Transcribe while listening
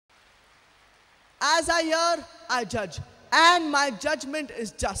As I hear, I judge, and my judgment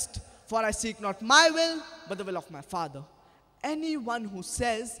is just. For I seek not my will, but the will of my Father. Anyone who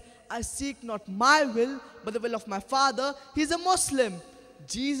says, I seek not my will, but the will of my Father, he is a Muslim.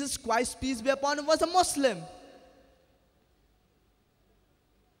 Jesus Christ, peace be upon him, was a Muslim.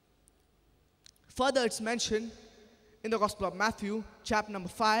 Further, it's mentioned in the Gospel of Matthew, chapter number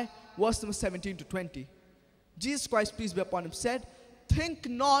 5, verse number 17 to 20. Jesus Christ, peace be upon him, said, think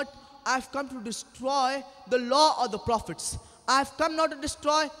not I've come to destroy the law or the prophets. I've come not to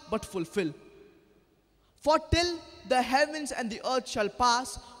destroy, but fulfill. For till the heavens and the earth shall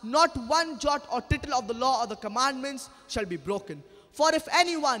pass, not one jot or tittle of the law or the commandments shall be broken. For if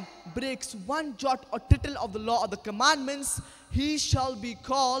anyone breaks one jot or tittle of the law or the commandments, he shall be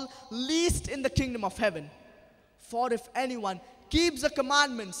called least in the kingdom of heaven. For if anyone keeps the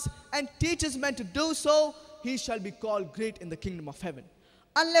commandments and teaches men to do so, he shall be called great in the kingdom of heaven.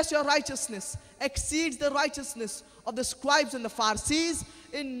 Unless your righteousness exceeds the righteousness of the scribes and the Pharisees,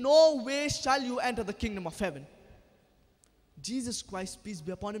 in no way shall you enter the kingdom of heaven. Jesus Christ, peace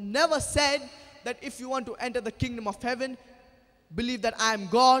be upon him, never said that if you want to enter the kingdom of heaven, believe that I am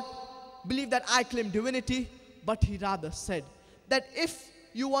God, believe that I claim divinity, but he rather said that if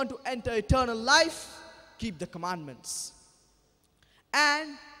you want to enter eternal life, keep the commandments.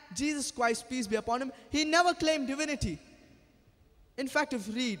 And Jesus Christ, peace be upon him, he never claimed divinity. In fact, if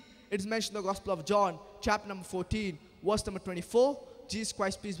you read, it is mentioned in the Gospel of John, chapter number 14, verse number 24, Jesus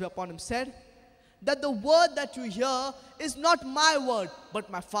Christ, peace be upon him, said that the word that you hear is not my word, but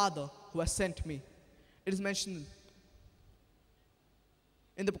my Father who has sent me. It is mentioned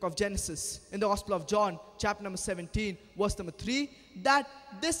in the book of Genesis, in the Gospel of John, chapter number 17, verse number 3, that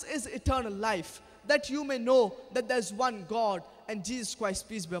this is eternal life, that you may know that there is one God, and Jesus Christ,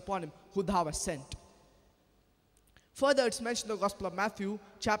 peace be upon him, who thou hast sent. Further, it's mentioned in the Gospel of Matthew,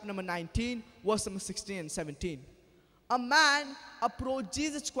 chapter number 19, verse number 16 and 17. A man approached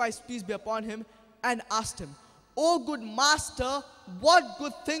Jesus Christ, peace be upon him, and asked him, O good master, what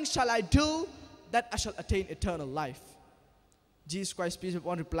good things shall I do that I shall attain eternal life? Jesus Christ, peace be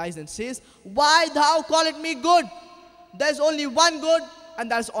upon him, replies and says, why thou call it me good? There is only one good, and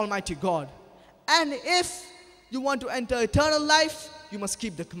that is Almighty God. And if you want to enter eternal life, you must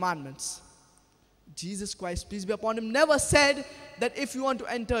keep the commandments. Jesus Christ, peace be upon him, never said that if you want to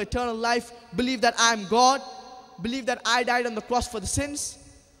enter eternal life, believe that I am God, believe that I died on the cross for the sins,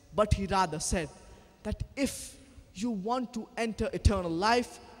 but he rather said that if you want to enter eternal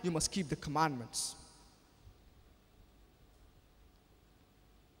life, you must keep the commandments.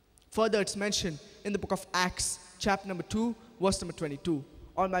 Further, it's mentioned in the book of Acts, chapter number 2, verse number 22.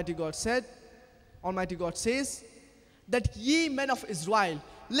 Almighty God says that ye men of Israel,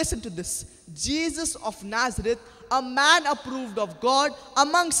 listen to this. Jesus of Nazareth, a man approved of God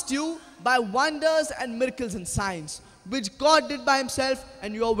amongst you by wonders and miracles and signs, which God did by himself,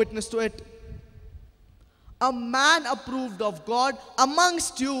 and you are witness to it. A man approved of God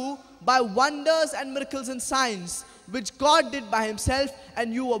amongst you by wonders and miracles and signs, which God did by himself,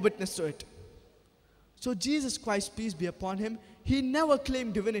 and you are witness to it. So Jesus Christ, peace be upon him, he never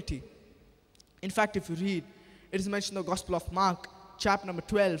claimed divinity. In fact, if you read, it is mentioned in the Gospel of Mark, chapter number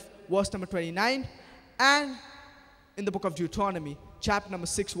 12, verse number 29, and in the book of Deuteronomy, chapter number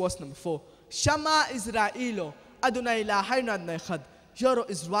 6, verse number 4. Shama Israelo, Adonai Eloheinu Adonai Echad. Hear, O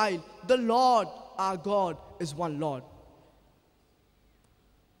Israel, the Lord our God is one Lord.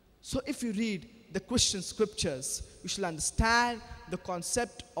 So if you read the Christian scriptures, you shall understand the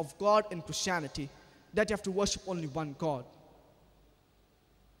concept of God in Christianity, that you have to worship only one God.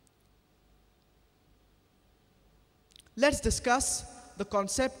 Let's discuss the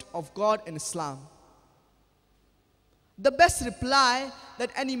concept of God in Islam. The best reply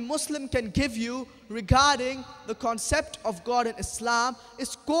that any Muslim can give you regarding the concept of God in Islam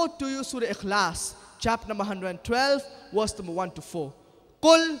is quote to you Surah Ikhlas, chapter number 112, verse number 1 to 4.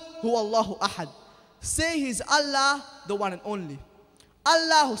 Qul huwa Allahu ahad. Say he is Allah, the one and only.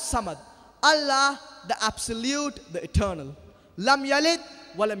 Allahu samad. Allah, the absolute, the eternal. Lam yalid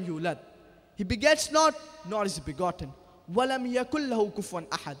wa lam yulad. He begets not, nor is he begotten. Walam yakul lahu kufuwan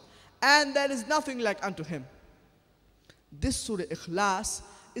ahad. And there is nothing like unto him. This Surah Ikhlas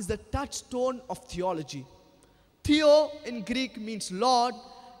is the touchstone of theology. Theo in Greek means Lord,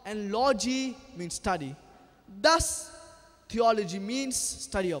 and logi means study. Thus, theology means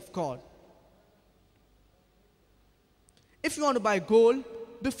study of God. If you want to buy gold,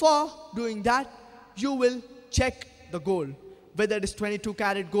 before doing that, you will check the gold. Whether it is 22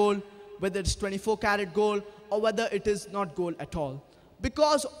 karat gold, whether it is 24 karat gold, or whether it is not gold at all.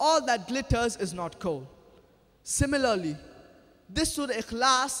 Because all that glitters is not gold. Similarly, This Surah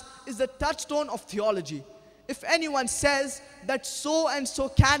Ikhlas is the touchstone of theology. If anyone says that so and so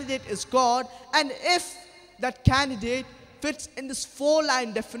candidate is God, and if that candidate fits in this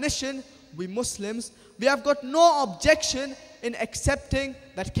 4-line definition, we Muslims, we have got no objection in accepting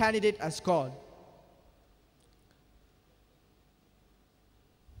that candidate as God.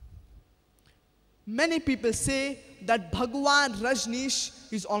 Many people say that Bhagwan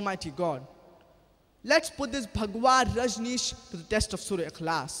Rajneesh is Almighty God. Let's put this Bhagwan Rajneesh to the test of Surah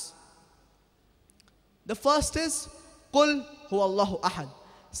Ikhlas. The first is, Qul huwallahu ahad.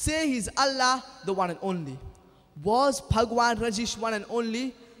 Say He's Allah, the one and only. Was Bhagwan Rajneesh one and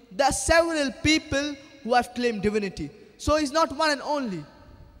only? There are several people who have claimed divinity. So He's not one and only.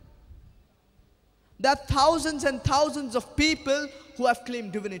 There are thousands and thousands of people who have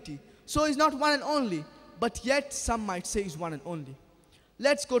claimed divinity. So He's not one and only. But yet some might say He's one and only.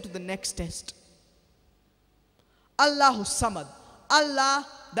 Let's go to the next test. Allahu Samad. Allah,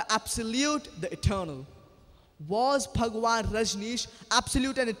 the absolute, the eternal. Was Bhagwan Rajneesh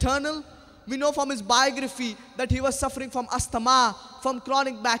absolute and eternal? We know from his biography that he was suffering from asthma, from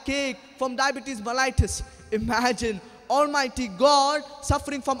chronic backache, from diabetes mellitus. Imagine Almighty God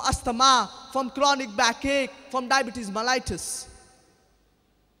suffering from asthma, from chronic backache, from diabetes mellitus.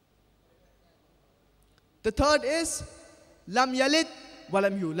 The third is, Lam yalid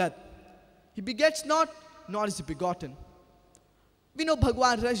walam yulad. He begets not, nor is he begotten. We know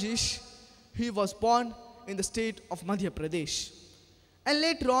Bhagwan Rajneesh, he was born in the state of Madhya Pradesh. And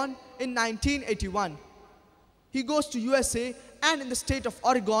later on, in 1981, he goes to USA, and in the state of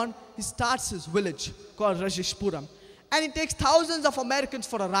Oregon, he starts his village called Rajeshpuram. And he takes thousands of Americans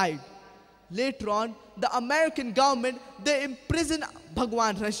for a ride. Later on, the American government, they imprisoned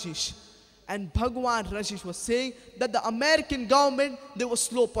Bhagwan Rajneesh. And Bhagwan Rajneesh was saying that the American government, they were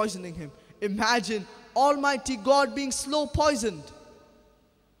slow poisoning him. Imagine Almighty God being slow poisoned.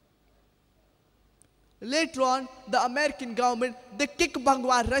 Later on, the American government, they kick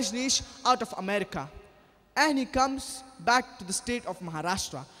Bhagwan Rajneesh out of America. And he comes back to the state of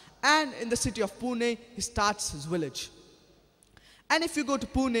Maharashtra. And in the city of Pune, he starts his village. And if you go to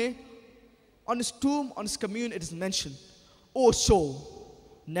Pune, on his tomb, on his commune, it is mentioned, "Oh soul,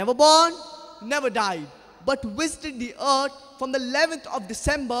 never born, never died, but visited the earth from the 11th of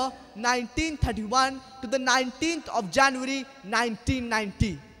December 1931 to the 19th of January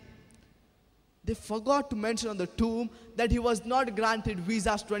 1990. They forgot to mention on the tomb that he was not granted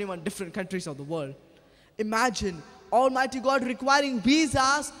visas to 21 different countries of the world. Imagine Almighty God requiring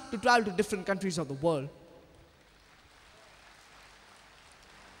visas to travel to different countries of the world.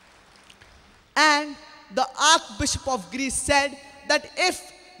 And the Archbishop of Greece said that if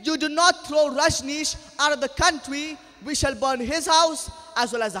you do not throw Rajneesh out of the country, we shall burn his house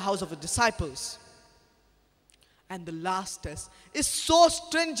as well as the house of the disciples. And the last test is so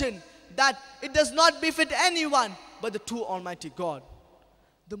stringent that it does not befit anyone but the true Almighty God.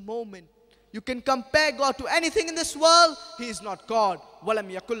 The moment you can compare God to anything in this world, He is not God.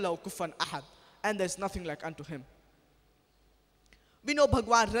 وَلَمْ يَكُنْ لَهُ كُفُوًا أَحَدٌ. And there is nothing like unto Him. We know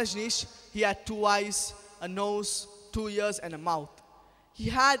Bhagwan Rajneesh, he had 2 eyes, a nose, 2 ears and a mouth. He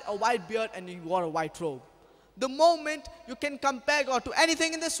had a white beard and he wore a white robe. The moment you can compare God to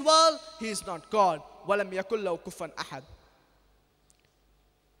anything in this world, He is not God. وَلَمْ يَكُنْ لَهُ كُفُوًا أَحَدٌ.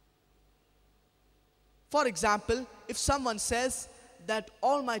 For example, if someone says that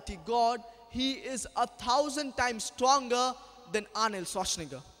Almighty God, He is 1,000 times stronger than Arnold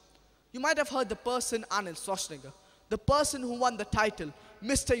Schwarzenegger. You might have heard the person Arnold Schwarzenegger, the person who won the title,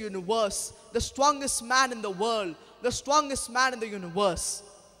 Mr. Universe, the strongest man in the world, the strongest man in the universe.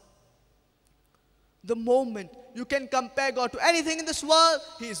 The moment you can compare God to anything in this world,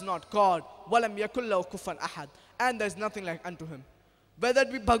 He is not God. وَلَمْ يَكُنْ لَهُ كُفُوًا أَحَدٌ. And there is nothing like unto Him. Whether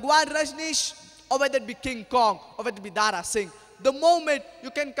it be Bhagwan Rajneesh, or whether it be King Kong, or whether it be Dara Singh, the moment you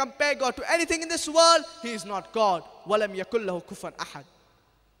can compare God to anything in this world, He is not God. وَلَمْ يَكُنْ لَهُ كُفُوًا أَحَدٌ.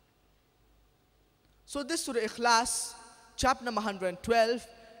 So this Surah Ikhlas, chapter number 112,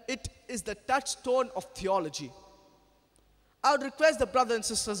 it is the touchstone of theology. I would request the brothers and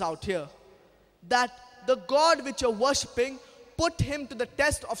sisters out here that the God which you're worshipping, put him to the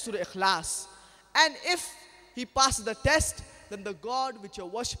test of Surah Ikhlas. And if he passes the test, then the God which you're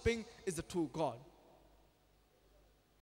worshipping is the true God.